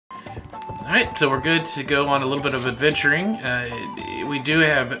Alright, so we're good to go on a little bit of adventuring. We do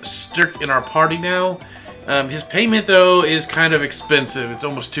have Stirk in our party now. His payment, though, is kind of expensive. It's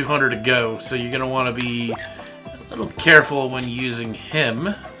almost 200 to go, so you're going to want to be a little careful when using him.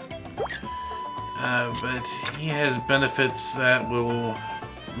 But he has benefits that will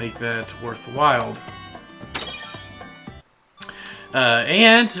make that worthwhile.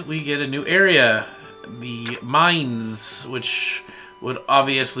 And we get a new area, the mines, which would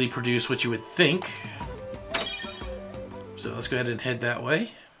obviously produce what you would think. So let's go ahead and head that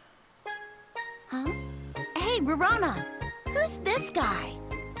way. Huh? Hey, Rorona! Who's this guy?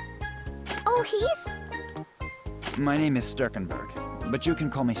 Oh, My name is Sturkenberg, but you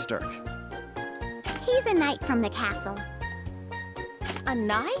can call me Stirk. He's a knight from the castle. a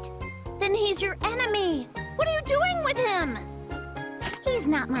knight? Then he's your enemy! What are you doing with him? He's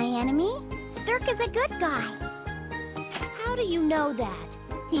not my enemy. Stirk is a good guy. How do you know that?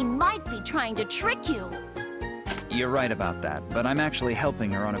 He might be trying to trick you. You're right about that, but I'm actually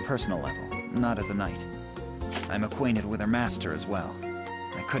helping her on a personal level, not as a knight. I'm acquainted with her master as well.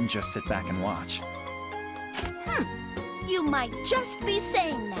 I couldn't just sit back and watch. You might just be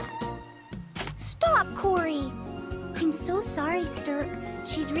saying that. Stop, Corey! I'm so sorry, Stirk.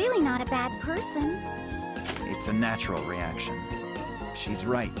 She's really not a bad person. It's a natural reaction. She's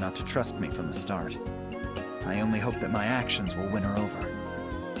right not to trust me from the start. I only hope that my actions will win her over.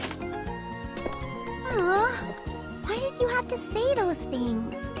 Aw, why did you have to say those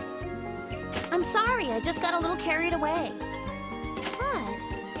things? I'm sorry, I just got a little carried away. But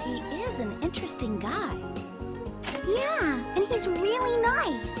he is an interesting guy. Yeah, and he's really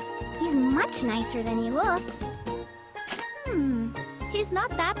nice. He's much nicer than he looks. He's not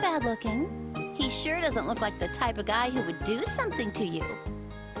that bad looking. He sure doesn't look like the type of guy who would do something to you.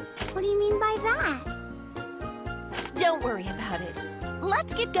 What do you mean by that? Don't worry about it.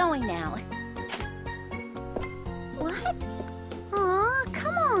 Let's get going now. What? Aw,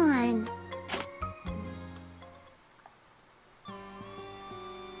 come on.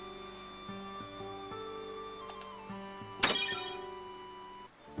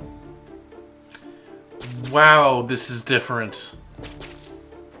 Wow, this is different.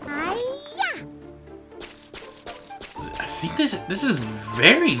 Hi-ya! I think this is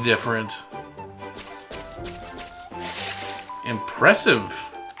very different. Impressive.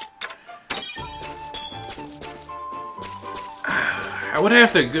 I would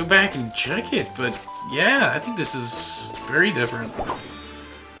have to go back and check it, but yeah, I think this is very different.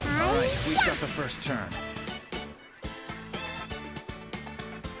 Alright, we've got the first turn.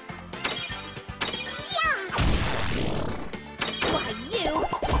 Why, you?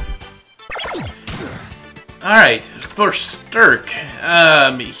 Alright, for Stirk,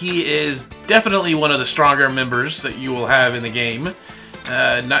 he is definitely one of the stronger members that you will have in the game.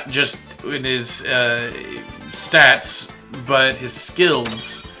 Not just in his stats, but his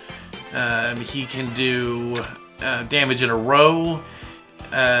skills. He can do damage in a row,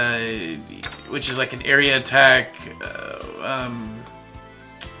 which is like an area attack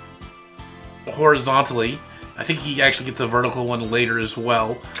horizontally. I think he actually gets a vertical one later as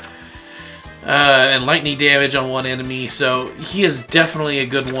well. And lightning damage on one enemy, so he is definitely a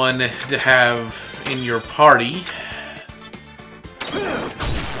good one to have in your party.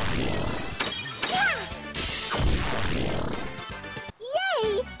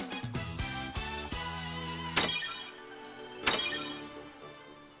 Yay!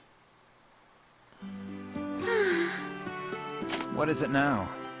 What is it now?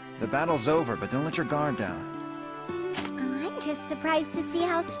 The battle's over, but don't let your guard down. I'm just surprised to see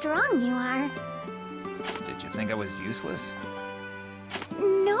how strong you are. Did you think I was useless?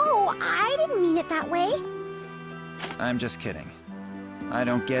 No, I didn't mean it that way. I'm just kidding. I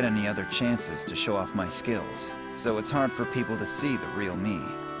don't get any other chances to show off my skills, so it's hard for people to see the real me.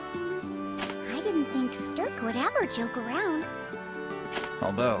 I didn't think Stirk would ever joke around.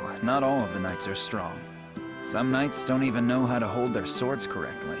 Although, not all of the knights are strong. Some knights don't even know how to hold their swords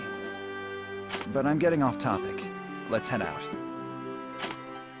correctly. But I'm getting off topic. Let's head out.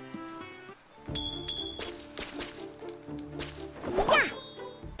 Yeah!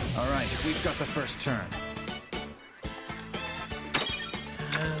 Alright, we've got the first turn.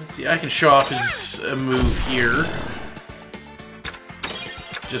 Let's see, I can show off his move here.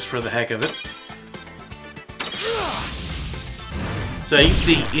 Just for the heck of it. So you can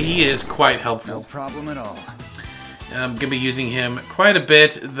see, he is quite helpful. No problem at all. I'm going to be using him quite a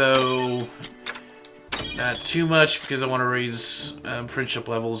bit, though not too much, because I want to raise friendship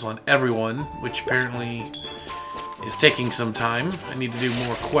levels on everyone, which apparently is taking some time. I need to do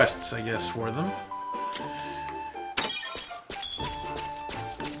more quests, I guess, for them.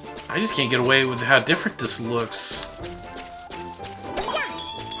 I just can't get away with how different this looks.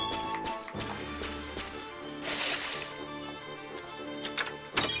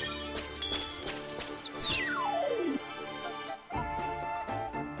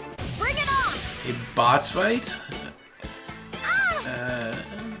 Bring it on! A boss fight?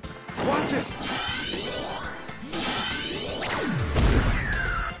 Watch it!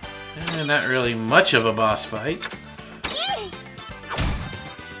 Not really much of a boss fight.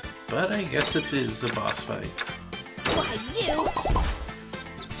 But I guess it is a boss fight. Why, you!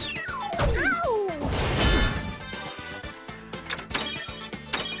 Ow!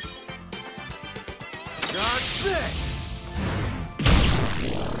 Dodge this!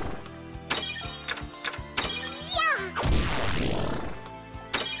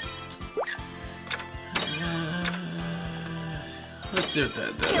 Let's see what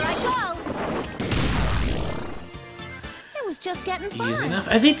that Here I does. go! It was just getting fun. Easy enough.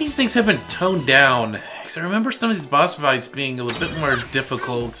 I think these things have been toned down. Because I remember some of these boss fights being a little bit more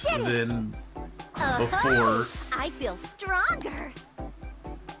difficult than before. I feel stronger.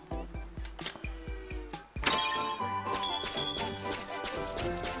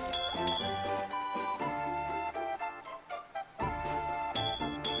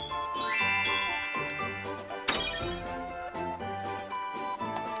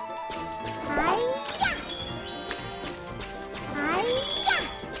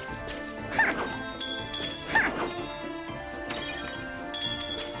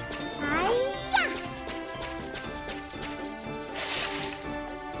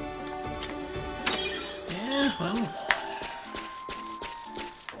 Yeah, well.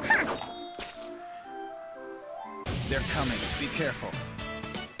 They're coming. Be careful.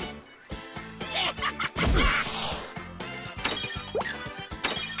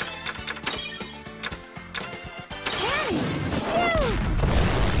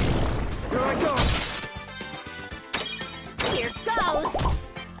 Here I go! Here goes.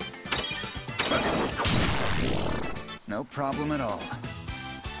 No problem at all.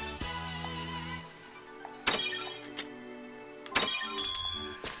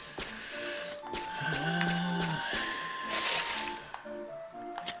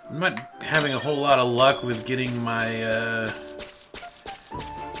 I'm not having a whole lot of luck with getting my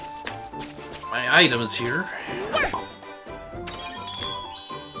my items here.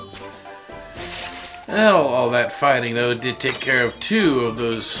 Well, all that fighting, though, did take care of 2 of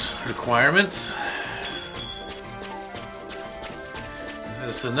those requirements.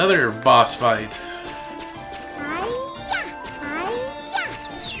 That's another boss fight.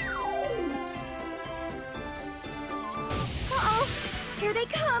 Uh-oh. Here they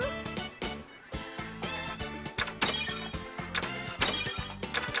come.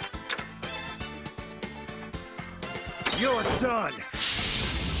 You're done!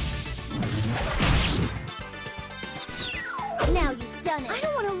 Now you've done it. I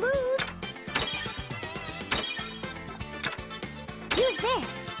don't want to lose. Use this.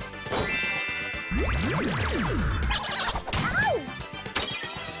 Ow!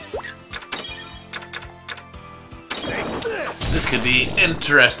 Take this! This could be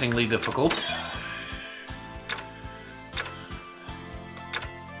interestingly difficult.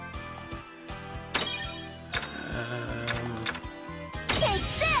 Take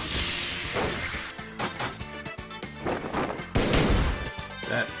this.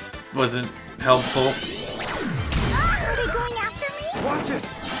 That wasn't helpful. Are they going after me? Watch it!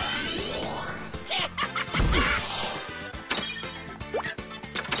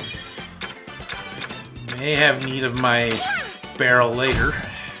 May have need of my barrel later.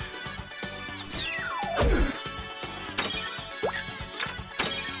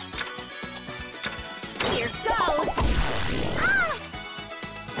 Here goes. Ah!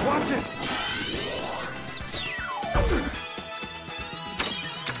 Watch it!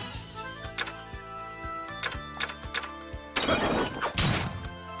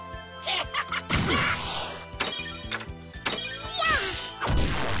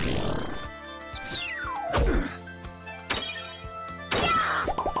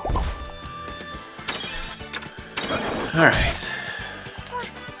 All right.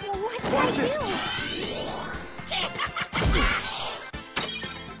 What should Watch I it. do?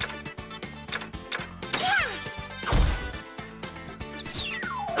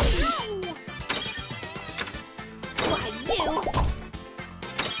 No!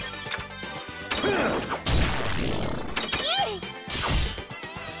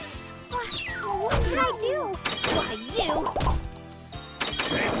 Why, you? What should I do? Why, you?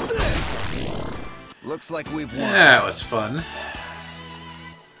 Take this! Looks like we've won. That was fun.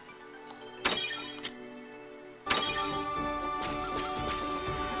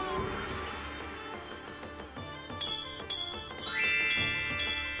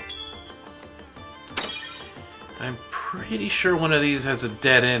 I'm pretty sure one of these has a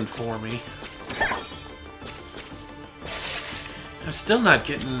dead end for me. I'm still not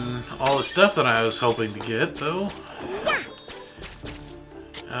getting all the stuff that I was hoping to get, though.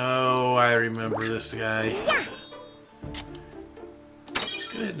 Oh, I remember this guy. Let's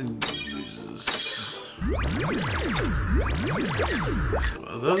go ahead and use some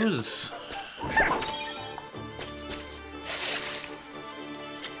of those.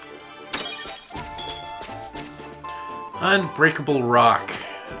 Unbreakable rock.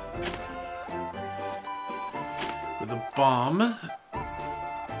 With a bomb.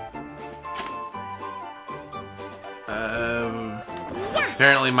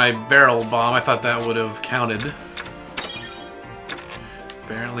 Apparently my barrel bomb, I thought that would have counted.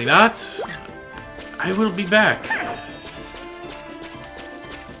 Apparently not. I will be back.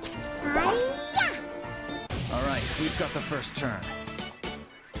 Alright, we've got the first turn.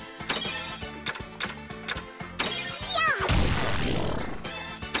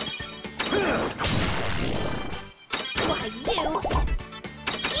 Why, you?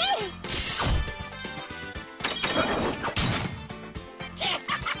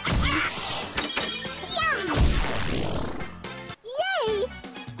 Yay!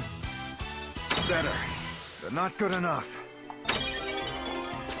 Better, but not good enough.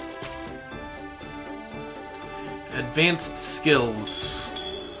 Advanced skills.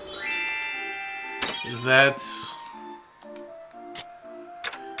 Is that...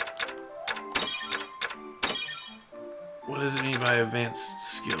 What does it mean by advanced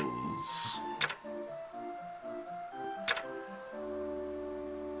skills?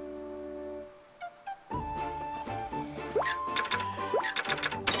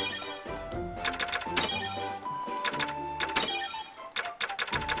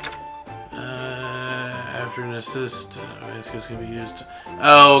 After an assist, skills can be used.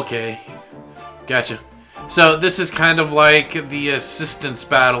 Oh, okay. Gotcha. So this is kind of like the assistance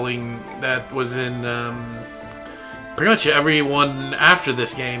battling that was in pretty much everyone after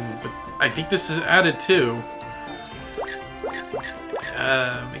this game, but I think this is added too.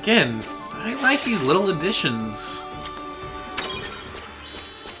 Again, I like these little additions.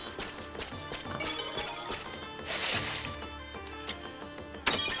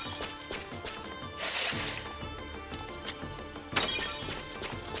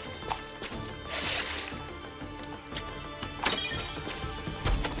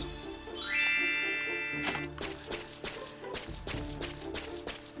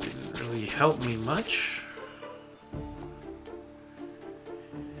 Help me much.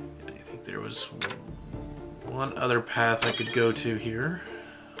 I think there was one other path I could go to here.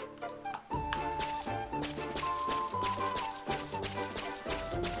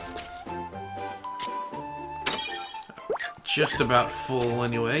 Just about full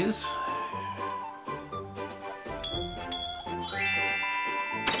anyways.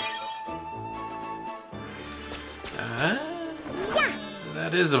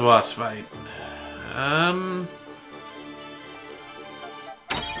 That is a boss fight.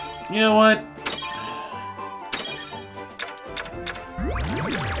 You know what?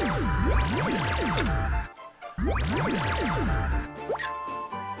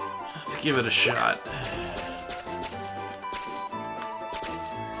 Let's give it a shot.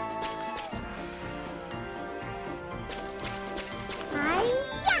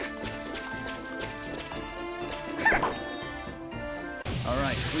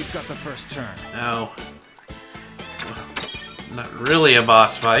 We've got the first turn. No. Not really a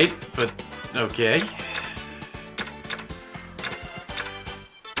boss fight, but okay.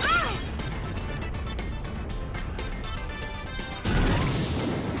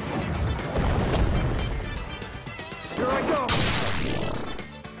 Here I go.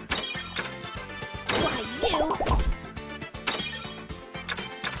 Why, you?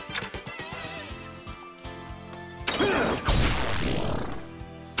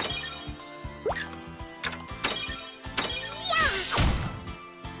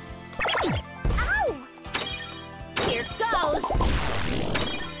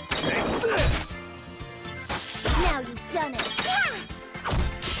 Now you've done it.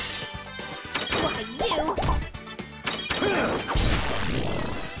 Why, you?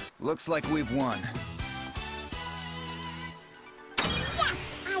 Looks like we've won. Yes!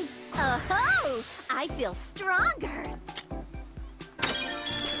 Oh-ho! I feel stronger.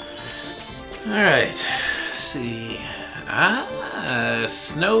 Alright. Let's see.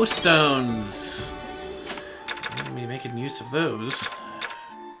 Snow stones. I'm gonna be making use of those.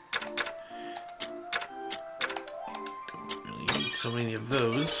 Don't really need so many of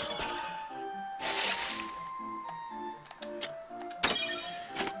those.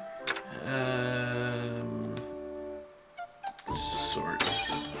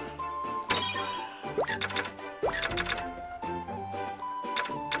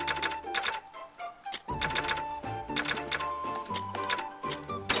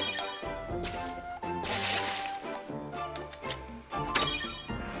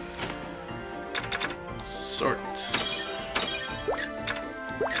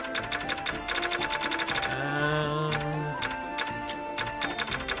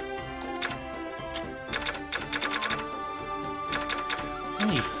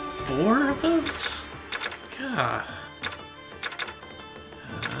 Only 4 of those? God.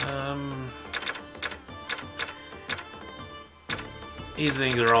 These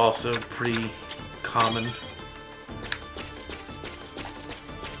things are also pretty common.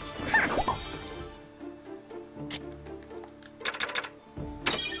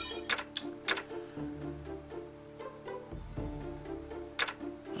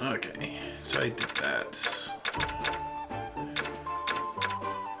 Okay, so I did that.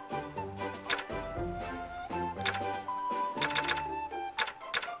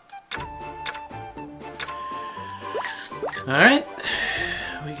 Alright,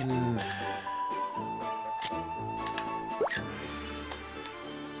 we can...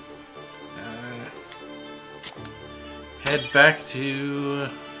 head back to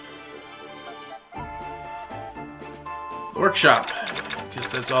the workshop,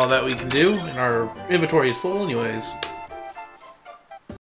 because that's all that we can do, and our inventory is full anyways.